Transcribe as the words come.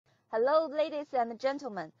Hello, ladies and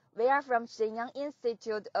gentlemen. We are from Shenyang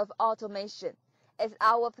Institute of Automation. It's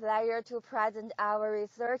our pleasure to present our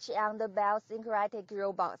research on the Bio-Syncretic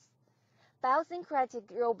robots. Bio-Syncretic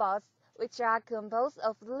robots, which are composed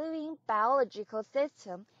of living biological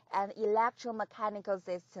systems and electromechanical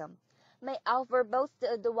systems, may offer both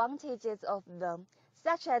the advantages of them,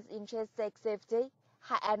 such as intrinsic safety,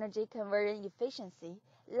 high energy conversion efficiency,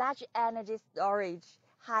 large energy storage,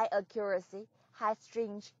 high accuracy, high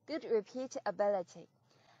strength, good repeatability.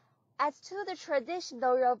 As to the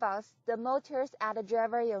traditional robots, the motors and the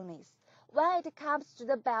driver units, when it comes to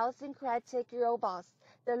the Bio-Syncretic robots,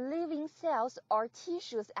 the living cells or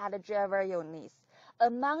tissues and the driver units.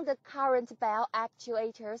 Among the current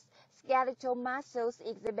bio-actuators, skeletal muscles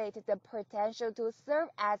exhibit the potential to serve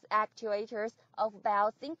as actuators of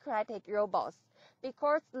Bio-Syncretic robots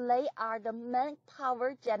because they are the main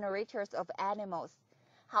power generators of animals.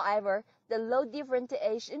 However, the low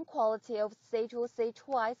differentiation quality of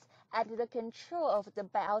C2C12 and the control of the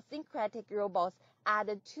Bio-Syncretic robots are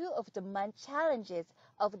the two of the main challenges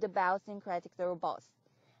of the Bio-Syncretic robots.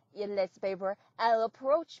 In this paper, an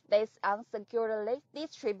approach based on securely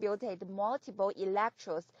distributed multiple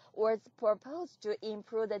electrodes was proposed to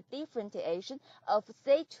improve the differentiation of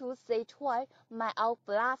C2C12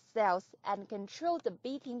 Myoblast cells and control the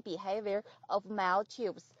beating behavior of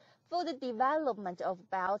myotubes for the development of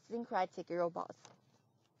Bio-Syncretic robots.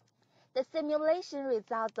 The simulation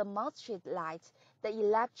results demonstrate that the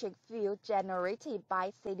electric field generated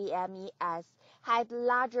by CDMES had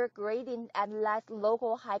larger gradient and less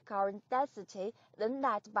local high current density than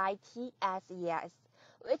that by TSES,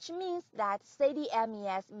 which means that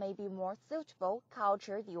CDMES may be more suitable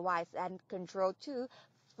culture device and control tool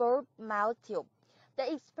for myotube.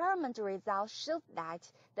 The experiment results showed that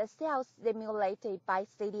the cells simulated by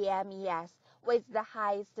CDMES with the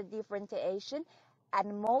highest differentiation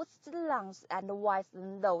and most lungs and wider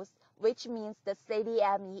than those, which means the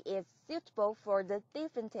CDME is suitable for the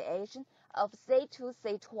differentiation of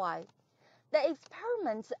C2C12. The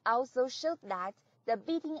experiments also showed that the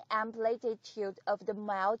beating amplitude of the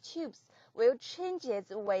myotubes will change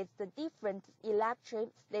with the different electric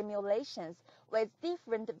stimulations with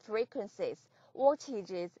different frequencies,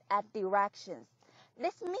 voltages, and directions.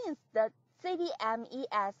 This means that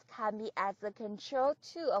CDMES can be as a control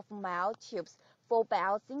tool of myotubes for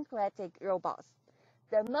Bio-Syncretic robots.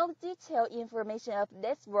 The more detailed information of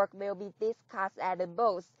this work will be discussed at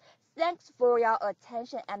both. Thanks for your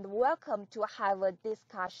attention and welcome to have a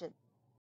discussion.